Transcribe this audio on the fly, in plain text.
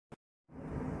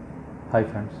Hi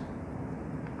friends,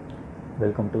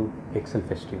 welcome to Excel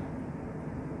Festive.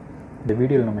 இந்த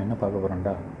வீடியோவில் நம்ம என்ன பார்க்க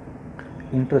போகிறோம்டா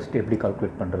இன்ட்ரெஸ்ட் எப்படி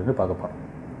கால்குலேட் பண்ணுறது பார்க்க போகிறோம்.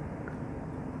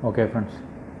 ஓகே ஃப்ரெண்ட்ஸ்,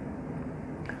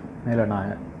 மேலே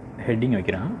நான் ஹெட்டிங்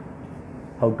வைக்கிறேன்.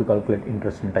 ஹவு டு கால்குலேட்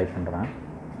இன்ட்ரெஸ்ட்னு டைப் பண்ணுறேன்.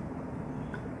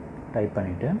 டைப்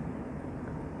பண்ணிவிட்டு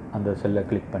அந்த செல்லை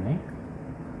கிளிக் பண்ணி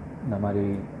இந்த மாதிரி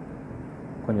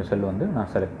கொஞ்சம் செல் வந்து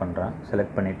நான் செலக்ட் பண்ணுறேன்.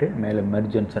 செலக்ட் பண்ணிவிட்டு மேலே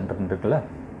மெர்ஜ் அண்ட் சென்டர்னு இருக்குல்ல,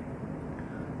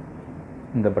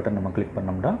 இந்த பட்டன் நம்ம கிளிக்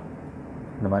பண்ணோம்னா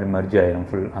இந்த மாதிரி மெர்ஜ் ஆயிரும்.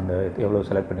 ஃபுல் அந்த எவ்வளோ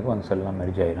செலக்ட் பண்ணிக்கோ அந்த செல்லாம்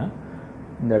மெர்ஜ் ஆயிரும்.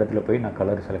 இந்த இடத்துல போய் நான்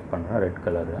கலர் செலக்ட் பண்ணுறேன், ரெட்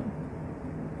கலரு.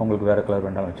 உங்களுக்கு வேறு கலர்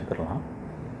வேண்டாம் வச்சுக்கலாம்.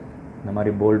 இந்த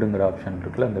மாதிரி போல்டுங்கிற ஆப்ஷன்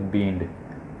இருக்குல்ல, இந்த பீண்டு,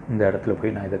 இந்த இடத்துல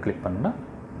போய் நான் இதை கிளிக் பண்ணால்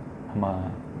நம்ம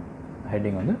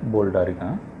ஹெட்டிங் வந்து போல்டாக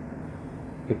இருக்கேன்.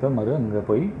 இப்போ இங்கே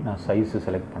போய் நான் சைஸு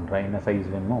செலக்ட் பண்ணுறேன். என்ன சைஸ்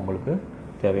வேணுமோ உங்களுக்கு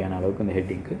தேவையான அளவுக்கு இந்த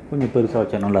ஹெட்டிங்க்கு கொஞ்சம் பெருசாக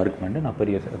வச்சா நல்லா இருக்குமெண்டு நான்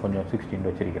பெரிய கொஞ்சம் 16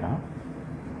 வச்சுருக்கிறேன்.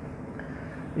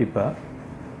 இப்போ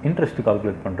இன்ட்ரெஸ்ட்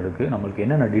கால்குலேட் பண்ணுறதுக்கு நம்மளுக்கு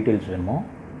என்னென்ன டீட்டெயில்ஸ் வேணுமோ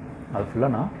அது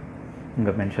ஃபுல்லாக நான்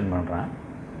இங்கே மென்ஷன் பண்ணுறேன்.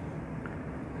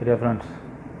 சரியா ஃப்ரெண்ட்ஸ்?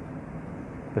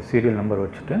 இப்போ சீரியல் நம்பர்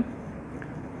வச்சுட்டு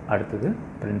அடுத்தது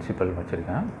பிரின்சிபல்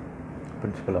வச்சுருக்கேன்.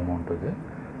 பிரின்சிபல் அமௌண்ட் இது.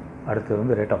 அடுத்தது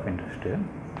வந்து ரேட் ஆஃப் இன்ட்ரெஸ்ட்டு.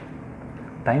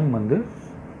 டைம் வந்து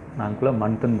நான்குள்ளே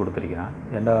மந்த்துன்னு கொடுத்துருக்கிறேன்.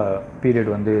 ஏன்னா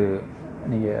பீரியட் வந்து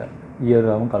நீங்கள்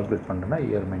இயராகவும் கால்குலேட் பண்ணுறேன்னா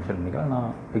இயர் மென்ஷன் பண்ணிக்கலாம்.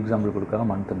 நான் எக்ஸாம்பிள் கொடுக்காம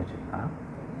மந்த்துன்னு வச்சுருக்கேன்.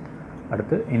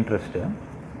 அடுத்து இன்ட்ரெஸ்ட்டு,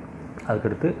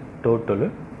 அதுக்கடுத்து டோட்டலு,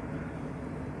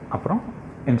 அப்புறம்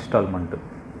இன்ஸ்டால்மெண்ட்டு.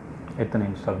 எத்தனை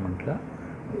இன்ஸ்டால்மெண்ட்டில்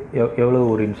எவ்வளோ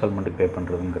ஒரு இன்ஸ்டால்மெண்ட்டுக்கு பே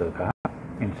பண்ணுறதுங்கிறதுக்காக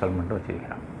இன்ஸ்டால்மெண்ட்டு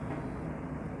வச்சுருக்கிறேன்.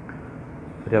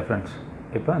 சரியா ஃப்ரெண்ட்ஸ்?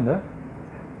 இப்போ அந்த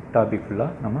டாபிக்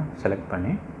ஃபுல்லாக நம்ம செலக்ட்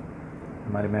பண்ணி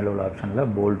இந்த மாதிரி மேலே உள்ள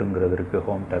ஆப்ஷனில் போல்டுங்கிறது இருக்குது,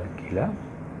 ஹோம் டாபிக் கீழே.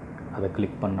 அதை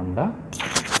கிளிக் பண்ணோம்னா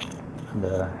அந்த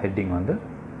ஹெட்டிங் வந்து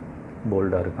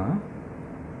போல்டாக இருக்கும்.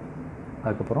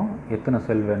 அதுக்கப்புறம் எத்தனை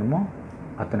செல் வேணுமோ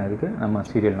அத்தனை இதுக்கு நம்ம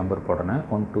சீரியல் நம்பர் போடணும்.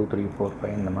 1 2 3 4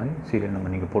 5 இந்த மாதிரி சீரியல்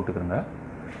நம்பர் நீங்கள் போட்டுக்கிறோங்க.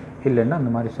 இல்லைன்னா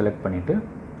அந்த மாதிரி செலக்ட் பண்ணிவிட்டு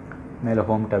மேலே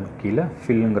ஹோம் டேப் கீழே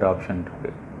ஃபில்லுங்கிற ஆப்ஷன்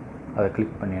இருக்குது. அதை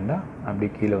கிளிக் பண்ணிங்கன்னா அப்படி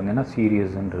கீழே வந்தீங்கன்னா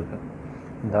சீரியஸ்ன்னு இருக்குது.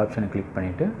 இந்த ஆப்ஷனை கிளிக்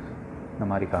பண்ணிவிட்டு இந்த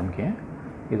மாதிரி காமிக்கேன்.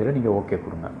 இதில் நீங்கள் ஓகே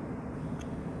கொடுங்க.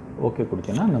 ஓகே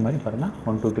கொடுத்தீங்கன்னா இந்த மாதிரி பாருங்கள்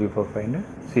 1 2 3 4 5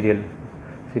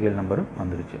 சீரியல் நம்பரும்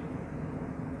வந்துடுச்சு.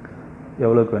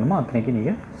 எவ்வளோக்கு வேணுமோ அத்தனைக்கு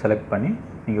நீங்கள் செலக்ட் பண்ணி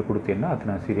நீங்கள் கொடுத்தீங்கன்னா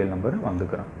அத்தனை சீரியல் நம்பர்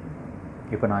வந்துக்கிறோம்.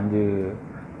 இப்போ நான் 5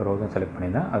 ரோஸும் செலக்ட்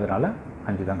பண்ணியிருந்தேன், அதனால்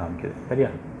 5 தான் காமிக்குது. சரியா?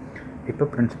 இப்போ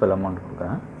பிரின்சிபல் அமௌண்ட்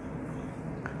கொடுக்குறேன்.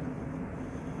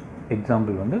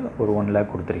 எக்ஸாம்பிள் வந்து ஒரு 1 lakh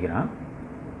கொடுத்துருக்கிறேன்.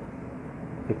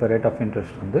 இப்போ ரேட் ஆஃப்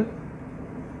இன்ட்ரெஸ்ட் வந்து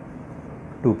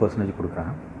 2%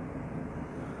 கொடுக்குறேன்.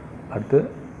 அடுத்து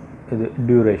இது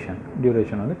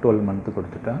டியூரேஷன் வந்து 12 மந்த்து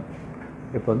கொடுத்துட்டேன்.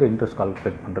 இப்போ வந்து இன்ட்ரெஸ்ட்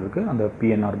கால்குலேட் பண்ணுறதுக்கு அந்த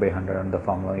PNR/100 அந்த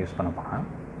ஃபார்முலா யூஸ் பண்ண போகிறேன்.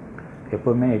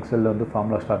 எப்போவுமே எக்ஸலில் வந்து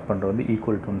ஃபார்முலா ஸ்டார்ட் பண்ணுறது வந்து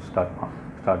ஈக்குவல் டுன்னு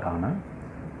ஸ்டார்ட் ஆனேன்.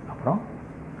 அப்புறம்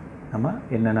நம்ம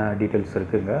என்னென்ன டீட்டெயில்ஸ்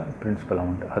இருக்குங்க, பிரின்சிபல்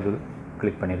அமௌண்ட் அது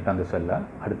கிளிக் பண்ணியிருக்கேன் அந்த செல்லை.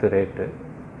 அடுத்து ரேட்டு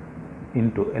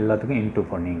இன்ட்டு எல்லாத்துக்கும் இன்ட்டு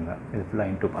பண்ணிங்க. இது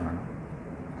ஃபுல்லாக இன்ட்டு பண்ணணும்.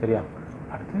 சரியா?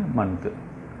 அடுத்து மந்த்து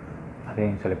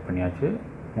அதையும் செலக்ட் பண்ணியாச்சு.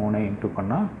 3 இன்ட்டு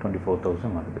பண்ணால்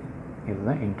 24,000 வருது.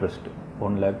 இதுதான் இன்ட்ரெஸ்ட்டு.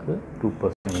 1 lakh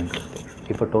 2% interest.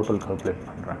 இப்போ டோட்டல் கால்குலேட்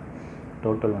பண்ணுறேன்.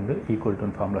 டோட்டல் வந்து equal to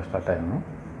formula start ஆகிடணும்.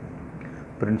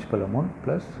 Principal amount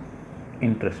plus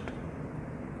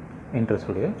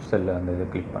இன்ட்ரெஸ்ட்டுடைய செல்லை அந்த இதை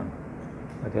கிளிக் பண்ணணும்.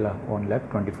 பார்த்தீங்களா?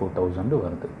 1,24,000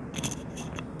 வருது.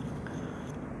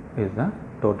 இதுதான்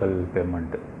டோட்டல்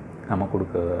பேமெண்ட்டு நம்ம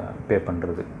பே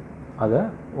பண்ணுறது. அதை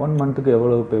 1 மந்த்துக்கு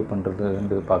எவ்வளோ பே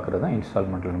பண்ணுறதுன்னு பார்க்குறது தான்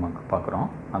இன்ஸ்டால்மெண்ட்டில் நம்ம பார்க்குறோம்.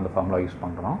 அந்த ஃபார்முலா யூஸ்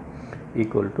பண்ணுறோம்.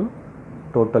 ஈக்குவல் டு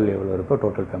டோட்டல் எவ்வளோ இருக்கோ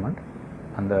டோட்டல் பேமெண்ட்,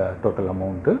 அந்த டோட்டல்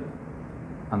அமௌண்ட்டு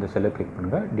அந்த செல்லை கிளிக்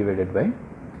பண்ணுங்கள். டிவைடட் பை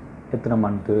எத்தனை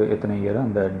மந்த்து எத்தனை இயர்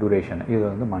அந்த டூரேஷன், இது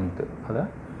வந்து மந்த்து, அதை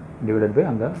டிவைடட் பை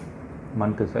அந்த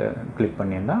மந்த்து கிளிக்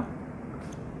பண்ணிங்கன்னா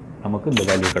நமக்கு இந்த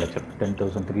வேல்யூ கிடச்சிடும்.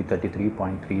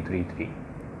 10,333.333.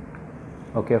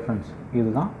 ஓகே ஃப்ரெண்ட்ஸ்,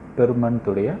 இதுதான் பெர்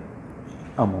மந்த்துடைய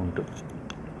அமௌண்ட்டு,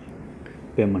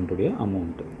 பேமெண்ட்டுடைய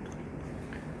அமௌண்ட்டு.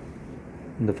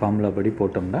 இந்த ஃபார்முலா படி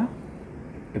போட்டோம்னா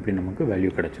இப்படி நமக்கு வேல்யூ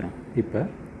கிடச்சிடும். இப்போ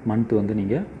மந்த்து வந்து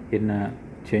நீங்கள் என்ன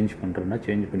சேஞ்ச் பண்ணுறதுனா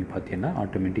சேஞ்ச் பண்ணி பார்த்தீங்கன்னா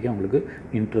ஆட்டோமேட்டிக்காக உங்களுக்கு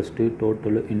இன்ட்ரெஸ்ட்டு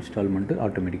டோட்டலு இன்ஸ்டால்மெண்ட்டு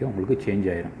ஆட்டோமேட்டிக்காக உங்களுக்கு சேஞ்ச்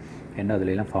ஆகிடும். ஏன்னா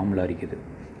அதிலெல்லாம் ஃபார்முலா இருக்குது.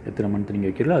 எத்தனை மந்த் நீங்கள்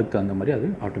வைக்கிறீங்களோ அதுக்கு தகுந்த மாதிரி அது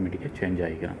ஆட்டோமேட்டிக்காக சேஞ்ச்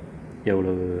ஆகிக்கிறோம்.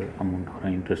 எவ்வளோ அமௌண்ட்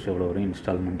வரும், இன்ட்ரெஸ்ட் எவ்வளோ வரும்,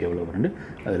 இன்ஸ்டால்மெண்ட் எவ்வளோ வரும்னு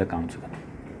அதில் காமிச்சுக்கணும்.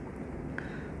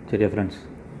 சரியா ஃப்ரெண்ட்ஸ்?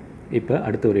 இப்போ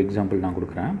அடுத்த ஒரு எக்ஸாம்பிள் நான்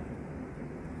கொடுக்குறேன்.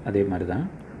 அதே மாதிரி தான்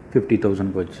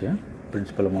 50,000 வச்சு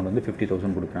பிரின்சிபல் அமௌண்ட் வந்து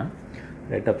 50,000 கொடுக்குறேன்.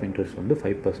 ரேட் ஆஃப் இன்ட்ரெஸ்ட் வந்து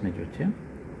 5% வச்சு,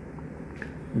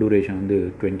 டியூரேஷன் வந்து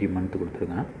 20 மந்த்து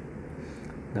கொடுத்துருக்கேன்.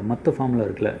 இந்த மற்ற ஃபார்முலா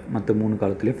இருக்குல்ல, மற்ற 3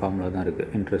 காலத்துலேயும் ஃபார்முலா தான் இருக்குது,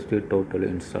 இன்ட்ரெஸ்ட்டு, டோட்டலு,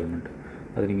 இன்ஸ்டால்மெண்ட்.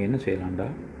 அது நீங்கள் என்ன செய்யலாம்டா,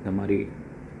 இந்த மாதிரி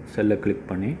செல்லை கிளிக்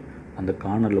பண்ணி அந்த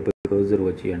கார்னரில் போய் கர்சர்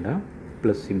வச்சியேண்டா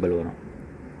ப்ளஸ் சிம்பிள் வரும்,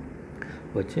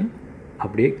 வச்சு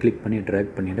அப்படியே கிளிக் பண்ணி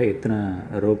ட்ராக் பண்ணிட்டா எத்தனை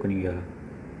ரோக்கு நீங்கள்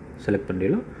செலக்ட்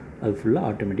பண்ணுறீங்களோ அது ஃபுல்லாக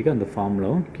ஆட்டோமேட்டிக்காக அந்த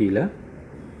ஃபார்முலாவும் கீழே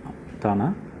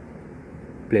தானாக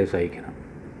ப்ளேஸ் ஆகிக்கணும்.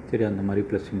 சரி, அந்த மாதிரி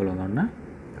ப்ளஸ் சிம்பிள் வந்தோடனே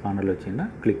கார்னரில் வச்சிங்கன்னா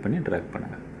கிளிக் பண்ணி ட்ராக்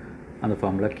பண்ணுங்கள், அந்த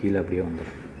ஃபார்முலா கீழே அப்படியே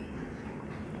வந்துடும்.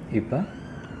 இப்போ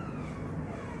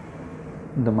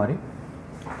இந்த மாதிரி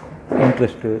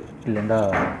இன்ட்ரெஸ்ட்டு இல்லைண்டா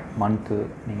மந்த்து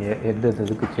நீங்கள்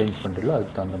எதுக்கு சேஞ்ச் பண்ணுறீங்களோ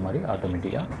அதுக்கு தகுந்த மாதிரி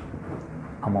ஆட்டோமேட்டிக்காக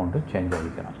அமௌண்ட்டு சேஞ்ச்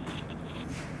ஆகிக்கிறோம்.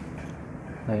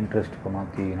 இந்த இன்ட்ரெஸ்ட்டுக்கு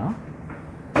மாற்றினா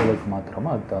எதுக்கு மாற்றுறோமோ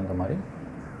அதுக்கு தகுந்த மாதிரி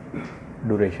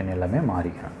டூரேஷன் எல்லாமே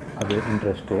மாறிக்கிறோம். அது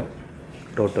இன்ட்ரெஸ்ட்டு,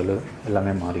 டோட்டலு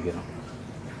எல்லாமே மாறிக்கிறோம்.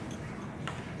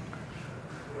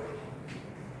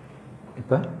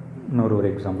 இப்போ இன்னொரு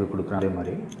எக்ஸாம்பிள் கொடுக்குறேன். அதே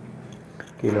மாதிரி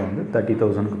கீழே வந்து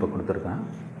 30,000க்கு இப்போ கொடுத்துருக்கேன்.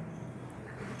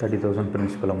 30,000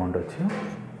 பிரின்சிபல் அமௌண்ட் வச்சு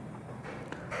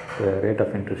ரேட்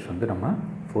ஆஃப் இன்ட்ரெஸ்ட் வந்து நம்ம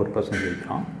 4%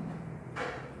 வைக்கிறோம்.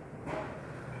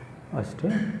 ஃபஸ்ட்டு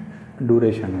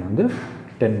டூரேஷன் வந்து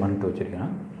 10 மந்த்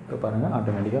வச்சுருக்கேன். இப்போ பாருங்கள்,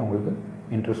 ஆட்டோமேட்டிக்காக உங்களுக்கு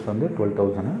இன்ட்ரெஸ்ட் வந்து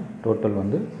 12,000, டோட்டல்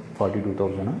வந்து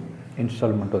 42,000,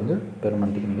 இன்ஸ்டால்மெண்ட் வந்து பெர்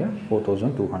மந்த்துக்கு நீங்கள்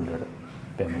 4,200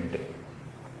 பேமெண்ட்டு.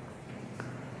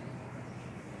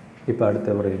 இப்போ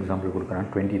அடுத்த ஒரு எக்ஸாம்பிள் கொடுக்குறேன்.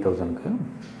 20,000க்கு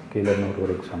கீழே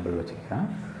இன்னொரு எக்ஸாம்பிள் வச்சுருக்கேன்.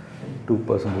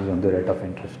 2% வந்து ரேட் ஆஃப்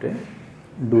இன்ட்ரெஸ்ட்டு,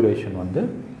 டூரேஷன் வந்து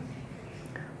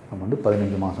நம்ம வந்து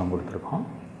 15 மாதம் கொடுத்துருக்கோம்.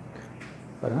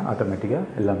 பாருங்கள்,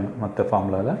 ஆட்டோமேட்டிக்காக எல்லாமே மற்ற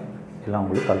ஃபார்முலாவில் எல்லாம்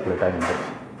உங்களுக்கு கால்குலேட் ஆகி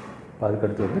வந்துடுச்சு. இப்போ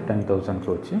அதுக்கடுத்து வந்து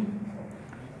 10,000க்கு வச்சு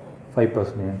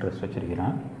 5% இன்ட்ரெஸ்ட்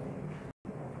வச்சுருக்கிறேன்.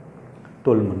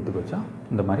 12 மந்த்துக்கு வச்சா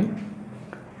இந்த மாதிரி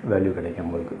வேல்யூ கிடைக்கும்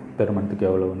உங்களுக்கு. பெர் மந்த்துக்கு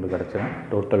எவ்வளோ உண்டு கிடச்சிடும்,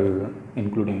 டோட்டல்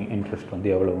இன்க்ளூடிங் இன்ட்ரெஸ்ட் வந்து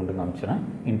எவ்வளோ உண்டு காமிச்சிடும்,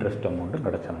 இன்ட்ரெஸ்ட் அமௌண்ட்டு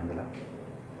கிடச்சிடும். இதில்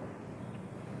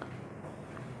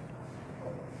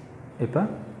இப்போ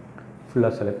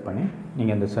ஃபுல்லாக செலக்ட் பண்ணி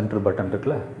நீங்கள் இந்த சென்டர் பட்டன்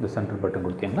இருக்குல்ல, இந்த சென்டர் பட்டன்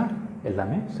கொடுத்தீங்கன்னா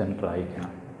எல்லாமே சென்டர்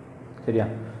ஆகிக்கணும். சரியா?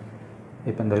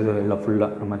 இப்போ இந்த இது எல்லாம்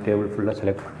ஃபுல்லாக நம்ம டேபிள் ஃபுல்லாக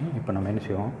செலக்ட் பண்ணி இப்போ நம்ம என்ன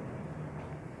செய்வோம்,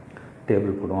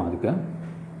 டேபிள் போடுவோம். அதுக்கு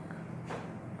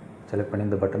செலக்ட் பண்ணி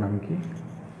இந்த பட்டன்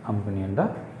அமுக்கினியண்டா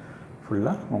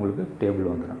ஃபுல்லாக உங்களுக்கு டேபிள்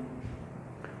வந்துடும்.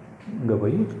 இங்கே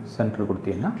போய் சென்டர்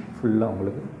கொடுத்தீங்கன்னா ஃபுல்லாக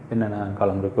உங்களுக்கு என்னென்ன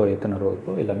காலம் இருக்கோ, எத்தனை ரோ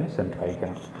இருக்கோ எல்லாமே சென்டர்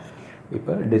ஆகிக்கலாம்.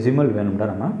 இப்போ டெசிமல் வேணும்னா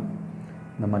நம்ம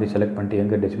இந்த மாதிரி செலக்ட் பண்ணிட்டு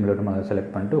எங்கே டெசிமல் வேணுமோ அதை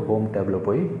செலக்ட் பண்ணிட்டு ஹோம் டேபிளில்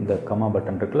போய் இந்த கமா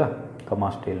பட்டன் இருக்குல்ல, கமா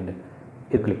ஸ்டைல்னு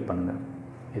இது கிளிக் பண்ணுங்கள்.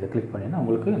 இதை கிளிக் பண்ணிங்கன்னா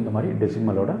உங்களுக்கு இந்த மாதிரி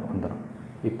டெசிமலோட வந்துடும்.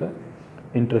 இப்போ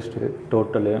இன்ட்ரெஸ்ட்டு,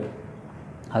 டோட்டலு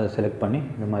அதை செலக்ட் பண்ணி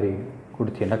இந்த மாதிரி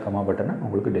கொடுத்தீங்கன்னா கமா பட்டனை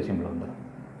உங்களுக்கு டெசிமல் வந்துடும்.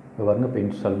 இப்போ பாருங்க, இப்போ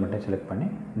இன்ஸ்டால்மெண்ட்டை செலக்ட் பண்ணி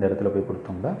இந்த இடத்துல போய்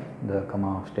கொடுத்தோம்னா இந்த கமா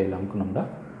ஸ்டைல் அமுக்கணும்னா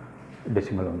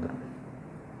டெசிமல் வந்துடும்.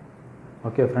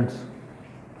 ஓகே ஃப்ரெண்ட்ஸ்,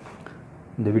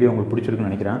 இந்த வீடியோ உங்களுக்கு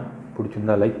பிடிச்சிருக்குன்னு நினைக்கிறேன்.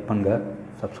 பிடிச்சிருந்தா லைக் பண்ணுங்கள்,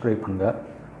 சப்ஸ்கிரைப் பண்ணுங்கள்,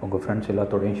 உங்கள் ஃப்ரெண்ட்ஸ்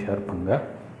எல்லாத்தோடையும் ஷேர் பண்ணுங்கள்.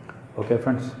 ஓகே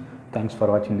ஃப்ரெண்ட்ஸ், தேங்க்ஸ்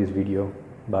ஃபார் வாட்சிங் திஸ் வீடியோ.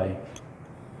 பாய்.